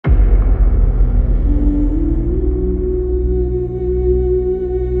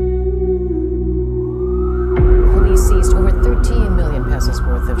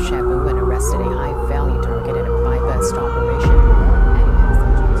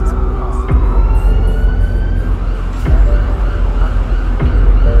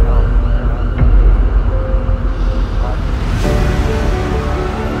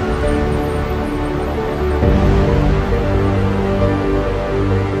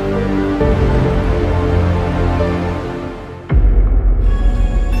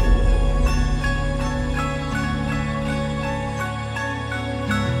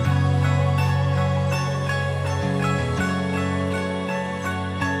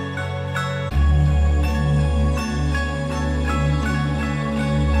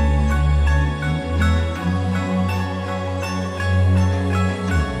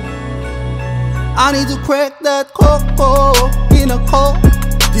I need to crack that COCO in a coke.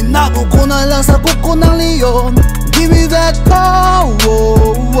 Tinago ko na lang sa kuko ng leon. Give me that coke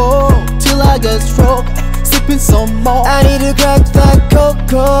till I get stroke. Sipping some more. I need to crack that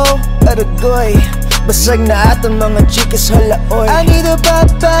COCO. Aragoy, basag na atang mga chikas halaoy. I need a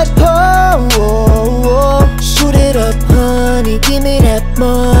bad hoe. Shoot it up honey, give me that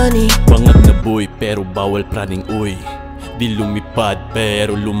money. Bangag na boy pero bawal praning uy. Di lumipad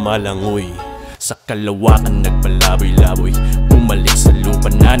pero lumalangoy. Sa kalawakan nagpalaboy-laboy. Bumalik sa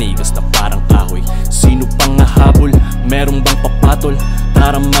lupa nanigas na parang kahoy. Sino pang hahabol? Merong bang papatol?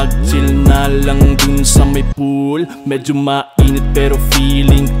 Tara mag-chill na lang dun sa may pool. Medyo mainit pero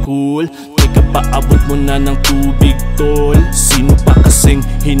feeling cool. Teka paabot mo na ng tubig tol. Sino pa kasing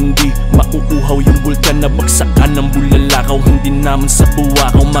hindi mauuhaw? Yung bulkan na bagsakan ng bulalakaw. Hindi naman sa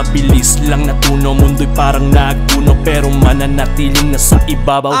buwakaw, mabilis lang natunaw. Mundo'y parang nagtunaw pero mananatiling nasa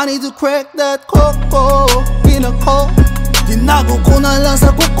ibabaw. I need to crack that COCO in a coke. Tinago ko na lang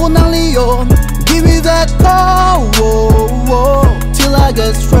sa kuko ng leon. Give me that coke till I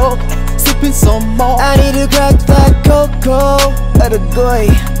get stroke. Sipping some more. I need to crack that COCO.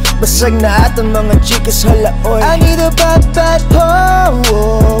 Aragoy, basag na atang mga chikas halaoy. I need a bad hoe.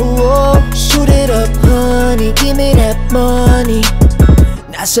 Shoot it up honey, give me that money.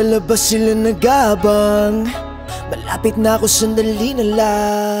 Nasa labas sila nagabang. Malapit na ako, sandali na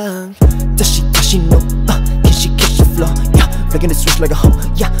lang. Tashi no, kishi flow. Yeah, flicking the switch like a hoe.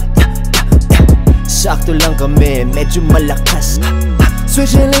 Yeah. Sakto lang kami, medyo malakas.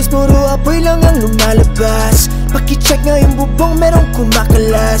 Switching lanes, puro apoy lang ang lumalabas. Pakicheck nga yung bubong, merong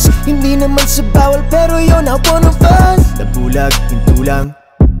kumakalas. Hindi naman sa bawal, pero yun ang one of us. Nabulag, hintulang.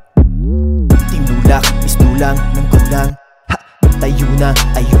 Tinulak, istulang ng kulang. Tayo na,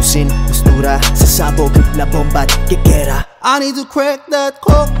 ayusin, postura. Sasabog, la bomba't kikera. I need to crack that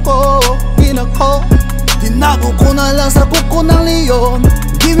COCO in a coke. Tinago ko na lang sa kuko ng leon.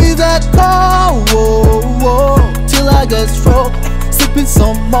 Give me that coke till I get stroke. Sipping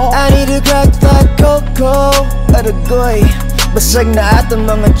some more. I need to crack that COCO. Aragoy, basag na atang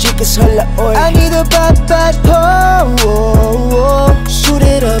mga chikas halaoy. I need a bad hoe. Shoot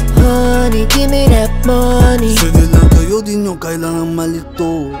it up honey, give me that money. Sige lang kayo, di nyo kailangang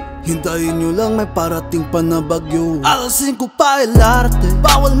malito. Hintayin nyo lang, may parating pa na bagyo. Alasin ko pa ilarte,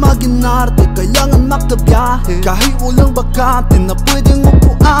 bawal maginarte. Kailangan makabiyahe, kahit walang bakante na pwedeng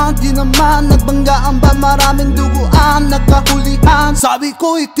upuan. Di naman nagbanggaan ba, maraming duguan, nagkahulihan. Sabi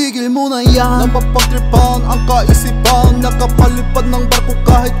ko itigil mo na yan. Napapagtripan ang kaisipan, nakapalipad ng barko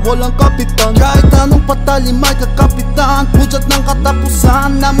kahit walang kapitan. Kahit anong patali may kakapitan, pujat ng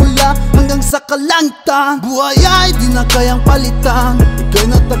katapusan na mula hanggang sa kalangitan. Buhay ay di na kayang palitan, ika'y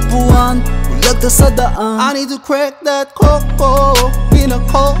natagpuan, bulag ka sa daan. I need to crack that COCO in a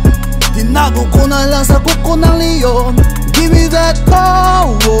coke. Tinago ko na lang sa kuko ng leon. Give me that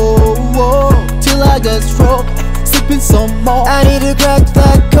coke till I get stroke. Sipping some more. I need to crack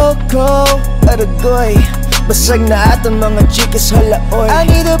that COCO. Aragoy, basag na atang mga chikas halaoy. I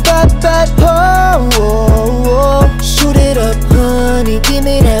need a bad hoe. Shoot it up honey, give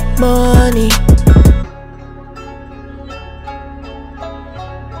me that money.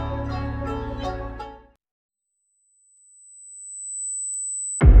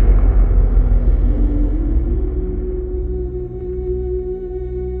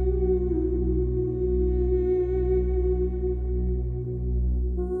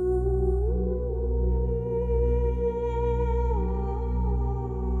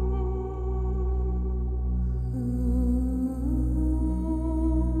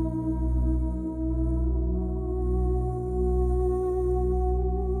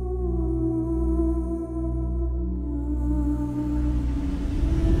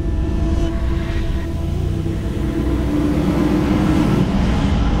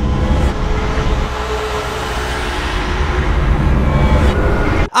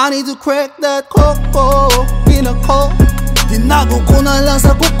 I need to crack that COCO in a coke. Tinago ko na lang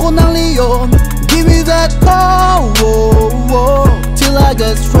sa kuko ng leon. Give me that coke till I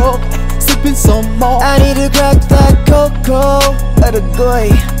get stroke. Sipping some more. I need to crack that COCO.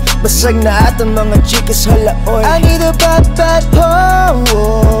 Aragoy, basag na atang mga chikas halaoy. I need a bad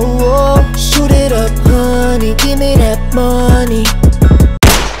hoe. Shoot it up honey, give me that money.